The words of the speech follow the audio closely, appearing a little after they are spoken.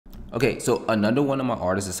Okay, so another one of my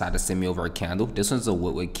artists decided to send me over a candle. This one's a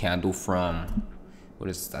wood candle from, what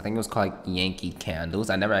is, I think it was called Yankee Candles.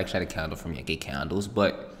 I never actually had a candle from Yankee Candles,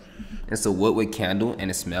 but it's a wood candle and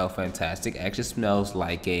it smells fantastic. It actually smells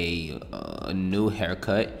like a new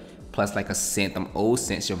haircut, plus like a scent, them old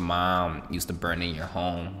scents your mom used to burn in your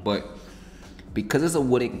home. But because it's a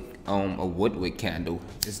wood candle,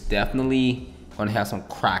 it's definitely gonna have some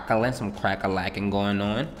crackling, some crack-a-lacking going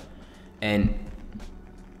on. And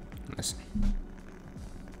let's see.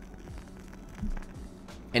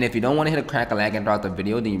 And if you don't want to hit a crack-a-lacking throughout the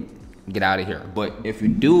video, then you get out of here. But if you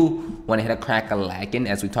do want to hit a crack-a-lacking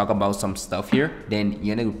as we talk about some stuff here, then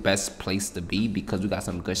you're in the best place to be because we got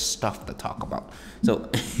some good stuff to talk about. So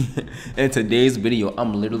in today's video,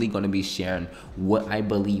 I'm literally going to be sharing what I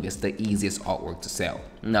believe is the easiest artwork to sell.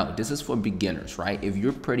 Now, this is for beginners, right? If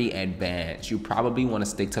you're pretty advanced, you probably want to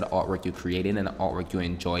stick to the artwork you created and the artwork you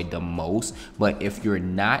enjoy the most. But if you're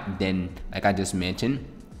not, then like I just mentioned,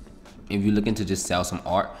 if you're looking to just sell some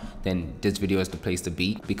art, then this video is the place to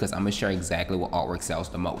be because I'm gonna share exactly what artwork sells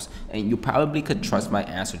the most. And you probably could trust my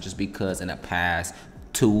answer just because in the past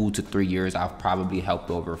 2 to 3 years, I've probably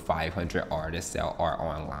helped over 500 artists sell art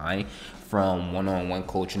online, from one-on-one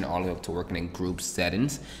coaching all the way up to working in group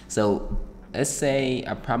settings. So let's say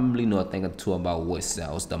I probably know a thing or two about what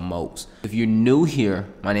sells the most. If you're new here,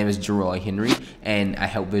 my name is Jeroy Henry, and I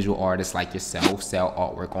help visual artists like yourself sell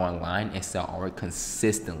artwork online and sell artwork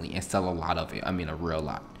consistently and sell a lot of it. I mean, a real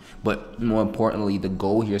lot. But more importantly, the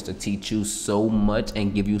goal here is to teach you so much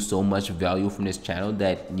and give you so much value from this channel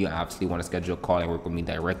that you obviously want to schedule a call and work with me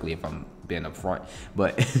directly if I'm being upfront.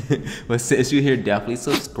 But, but since you're here, definitely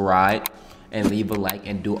subscribe and leave a like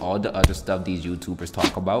and do all the other stuff these YouTubers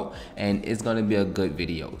talk about, and it's gonna be a good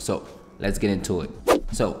video. So let's get into it.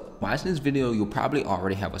 So watching this video, you'll probably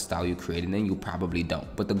already have a style you created and you probably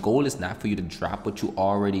don't. But the goal is not for you to drop what you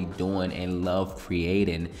already doing and love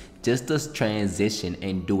creating, just to transition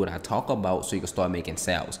and do what I talk about so you can start making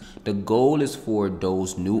sales. The goal is for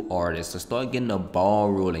those new artists to start getting the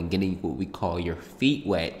ball rolling, getting what we call your feet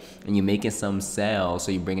wet, and you're making some sales,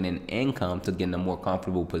 so you're bringing in income to get in a more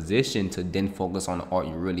comfortable position to then focus on the art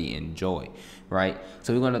you really enjoy, right?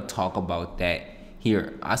 So we're gonna talk about that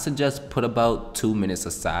here. I suggest put about 2 minutes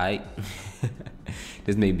aside.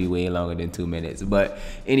 This may be way longer than 2 minutes, but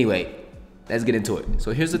anyway, let's get into it.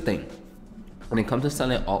 So here's the thing. When it comes to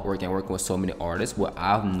selling artwork and working with so many artists, what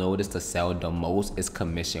I've noticed to sell the most is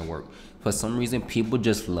commission work. For some reason, people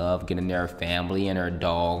just love getting their family and their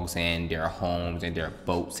dogs and their homes and their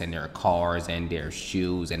boats and their cars and their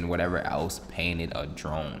shoes and whatever else painted or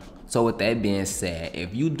drawn. So with that being said,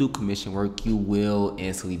 if you do commission work, you will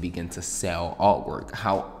instantly begin to sell artwork.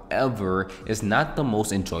 However, it's not the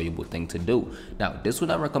most enjoyable thing to do. Now, this is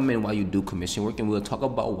what I recommend while you do commission work, and we'll talk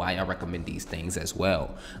about why I recommend these things as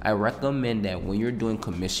well. I recommend that when you're doing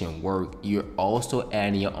commission work, you're also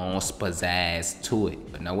adding your own pizzazz to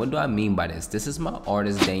it. But now, what do I mean by this? This is my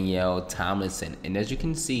artist, Danielle Tomlinson, and as you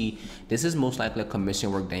can see, this is most likely a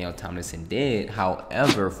commission work Danielle Tomlinson did.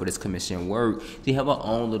 However, for this commission work, they have our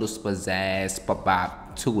own little pizzazz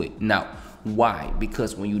pop to it. Now, why?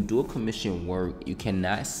 Because when you do a commission work, you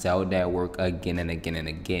cannot sell that work again and again and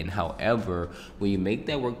again. However, when you make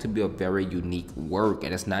that work to be a very unique work,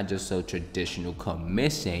 and it's not just a traditional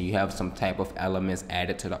commission, you have some type of elements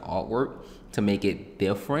added to the artwork to make it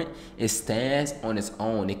different, it stands on its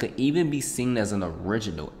own. It could even be seen as an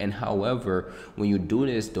original. And however, when you do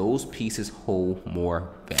this, those pieces hold more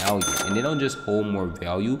value. And they don't just hold more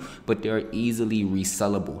value, but they're easily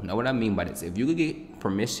resellable. Now, what I mean by this, if you could get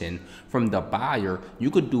permission from the buyer,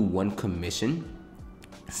 you could do one commission,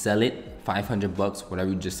 sell it, 500 bucks,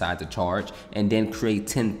 whatever you decide to charge, and then create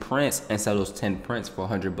 10 prints and sell those 10 prints for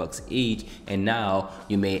 100 bucks each. And now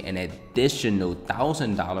you made an additional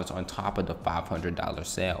 $1,000 on top of the $500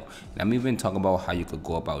 sale. And I'm even talking about how you could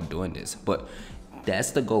go about doing this, but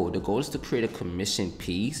that's the goal. The goal is to create a commission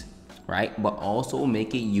piece, right? But also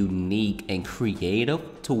make it unique and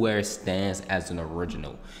creative to where it stands as an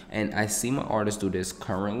original. And I see my artists do this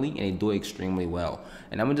currently, and they do it extremely well.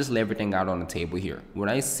 And I'm gonna just lay everything out on the table here. What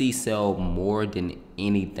I see sell more than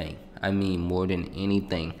anything, I mean more than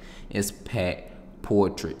anything, is pet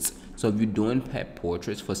portraits. So if you're doing pet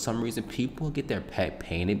portraits, for some reason, people get their pet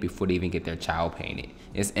painted before they even get their child painted.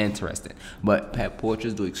 It's interesting, but pet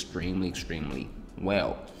portraits do extremely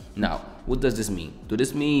well. Now, what does this mean? Do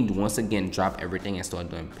this mean, once again, drop everything and start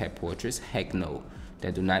doing pet portraits? Heck no,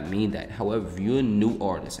 that do not mean that. However, if you're a new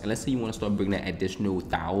artist, and let's say you want to start bringing that additional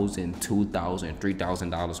 $1,000, $2,000,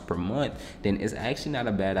 $3,000 per month, then it's actually not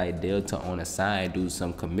a bad idea to, on the side, do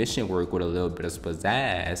some commission work with a little bit of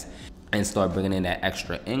pizzazz and start bringing in that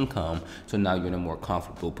extra income. So now you're in a more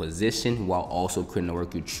comfortable position while also creating the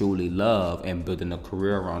work you truly love and building a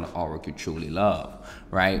career around the artwork you truly love,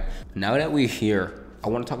 right? Now that we're here, I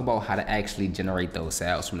want to talk about how to actually generate those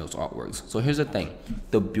sales from those artworks. So here's the thing.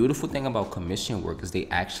 The beautiful thing about commission work is they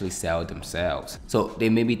actually sell themselves. So they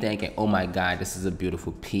may be thinking, oh my God, this is a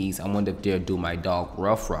beautiful piece. I wonder if they'll do my dog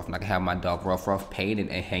Ruff Ruff. And I can have my dog Ruff Ruff painted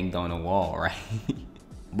and hanged on the wall, right?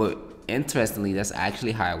 But interestingly, that's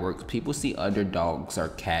actually how it works. People see other dogs or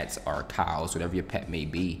cats or cows, whatever your pet may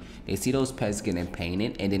be. They see those pets getting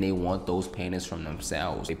painted and then they want those paintings from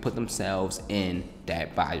themselves. They put themselves in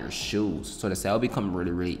that buyer's shoes. So the sale becomes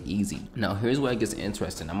really, really easy. Now, here's where it gets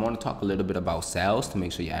interesting. I'm going to talk a little bit about sales to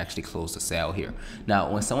make sure you actually close the sale here.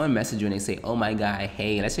 Now, when someone messages you and they say, oh my God,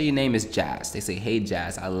 hey, let's say your name is Jazz. They say, hey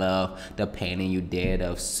Jazz, I love the painting you did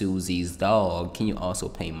of Susie's dog. Can you also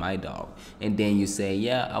paint my dog? And then you say,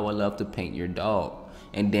 yeah, I would love to paint your dog.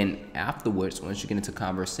 And then afterwards, once you get into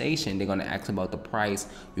conversation, they're gonna ask about the price.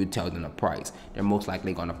 You tell them the price. They're most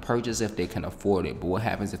likely gonna purchase if they can afford it. But what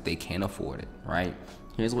happens if they can't afford it, right?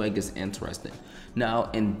 Here's where it gets interesting.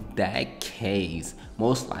 Now, in that case,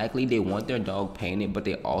 most likely they want their dog painted, but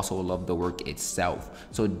they also love the work itself.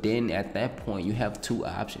 So then at that point, you have two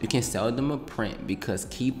options. You can sell them a print, because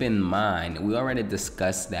keep in mind, we already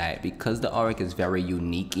discussed that because the artwork is very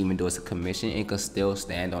unique, even though it's a commission, it could still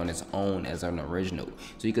stand on its own as an original.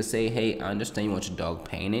 So you could say, hey, I understand you want your dog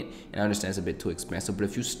painted, and I understand it's a bit too expensive, but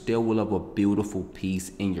if you still will love a beautiful piece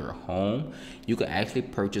in your home, you could actually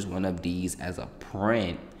purchase one of these as a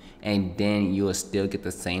print, and then you'll still get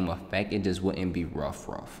the same effect. It just wouldn't be rough,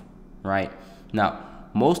 right? Now,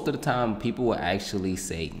 most of the time, people will actually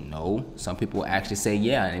say no. Some people will actually say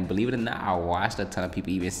yeah, and believe it or not, I watched a ton of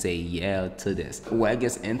people even say yeah to this. What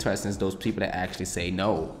gets interesting is those people that actually say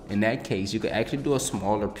no. In that case, you could actually do a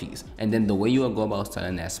smaller piece, and then the way you will go about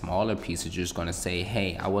selling that smaller piece is you're just gonna say,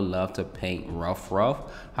 hey, I would love to paint Ruff.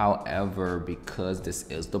 However, because this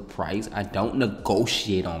is the price, I don't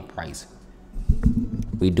negotiate on price.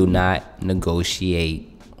 We do not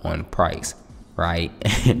negotiate on price, right?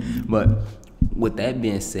 But with that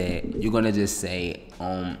being said, you're gonna just say,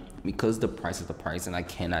 because the price is the price and I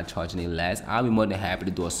cannot charge any less, I'll be more than happy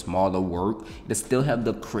to do a smaller work. It still have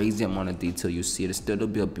the crazy amount of detail you see. It still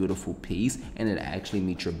be a beautiful piece, and it actually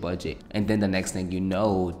meets your budget. And then the next thing you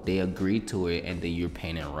know, they agree to it, and then you're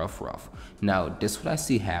painting Ruff. Now, this is what I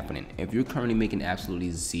see happening. If you're currently making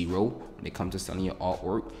absolutely zero when it comes to selling your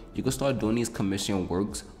artwork, you can start doing these commission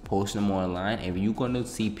works, posting them online, and you're going to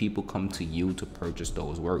see people come to you to purchase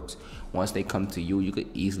those works. Once they come to you, you could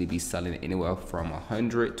easily be selling anywhere from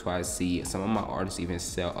 100 to, I see some of my artists even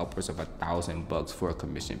sell upwards of $1,000 for a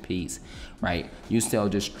commission piece, right? You sell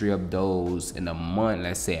just 3 of those in a month,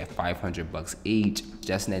 let's say at $500 each,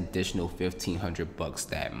 just an additional $1,500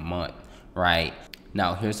 that month, right?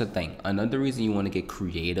 Now, here's the thing. Another reason you want to get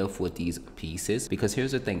creative with these pieces, because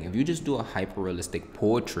here's the thing. If you just do a hyper-realistic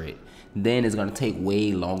portrait, then it's going to take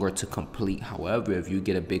way longer to complete. However, if you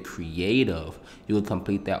get a bit creative, you will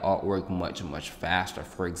complete that artwork much faster.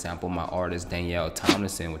 For example, my artist Danielle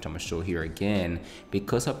Tomlinson, which I'm going to show here again,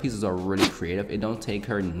 because her pieces are really creative, it don't take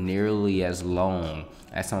her nearly as long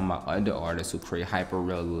as some of my other artists who create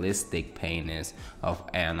hyper-realistic paintings of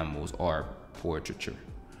animals or portraiture.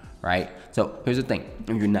 Right? So here's the thing.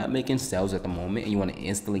 If you're not making sales at the moment and you want to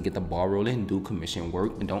instantly get the ball rolling, do commission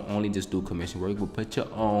work. And don't only just do commission work, but put your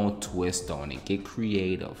own twist on it. Get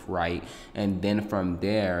creative, right? And then from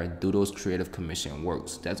there, do those creative commission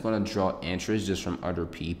works. That's going to draw interest just from other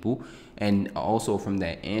people. And also from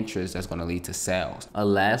that interest, that's going to lead to sales. A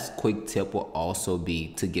last quick tip will also be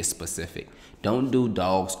to get specific. Don't do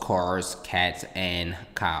dogs, cars, cats, and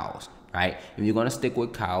cows. Right? If you're gonna stick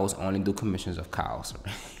with cows, only do commissions of cows.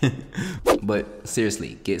 But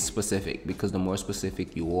seriously, get specific, because the more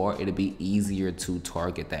specific you are, it'll be easier to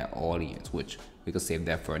target that audience, which we could save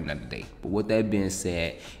that for another day. But with that being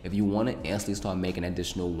said, if you want to instantly start making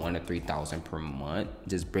additional $1,000 to $3,000 per month,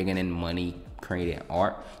 just bringing in money, creating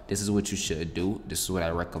art, this is what you should do. This is what I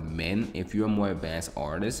recommend. If you're a more advanced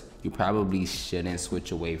artist, you probably shouldn't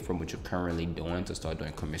switch away from what you're currently doing to start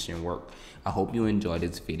doing commission work. I hope you enjoyed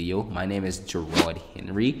this video. My name is Gerard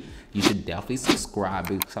Henry. You should definitely subscribe,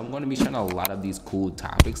 because I'm going to be sharing a lot of these cool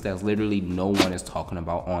topics that literally no one is talking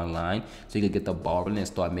about online, so you can get the ball rolling and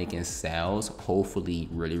start making sales, hopefully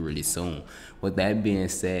really soon. With that being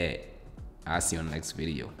said, I'll see you on the next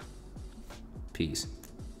video. Peace.